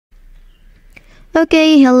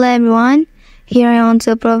Okay, hello everyone. Here I want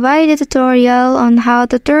to provide a tutorial on how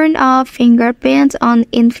to turn off fingerprints on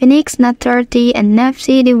Infinix Note 30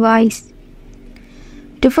 NFC device.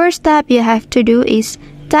 The first step you have to do is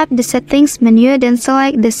tap the settings menu, then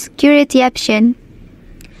select the security option.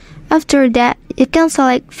 After that, you can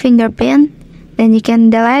select fingerprint, then you can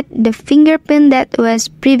delete the fingerprint that was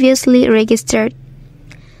previously registered.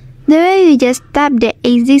 The way you just tap the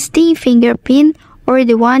existing fingerprint or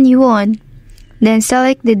the one you want. Then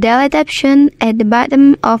select the delete option at the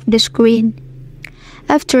bottom of the screen.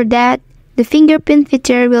 After that, the fingerprint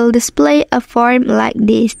feature will display a form like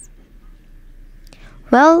this.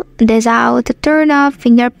 Well, that's how to turn off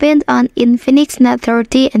fingerprint on Infinix Note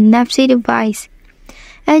 30 NFC device.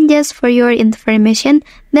 And just for your information,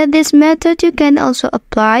 that this method you can also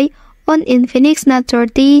apply on Infinix Note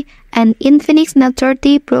 30 and Infinix Note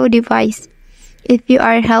 30 Pro device. If you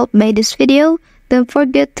are helped by this video, don't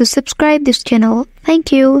forget to subscribe this channel.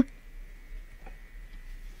 Thank you.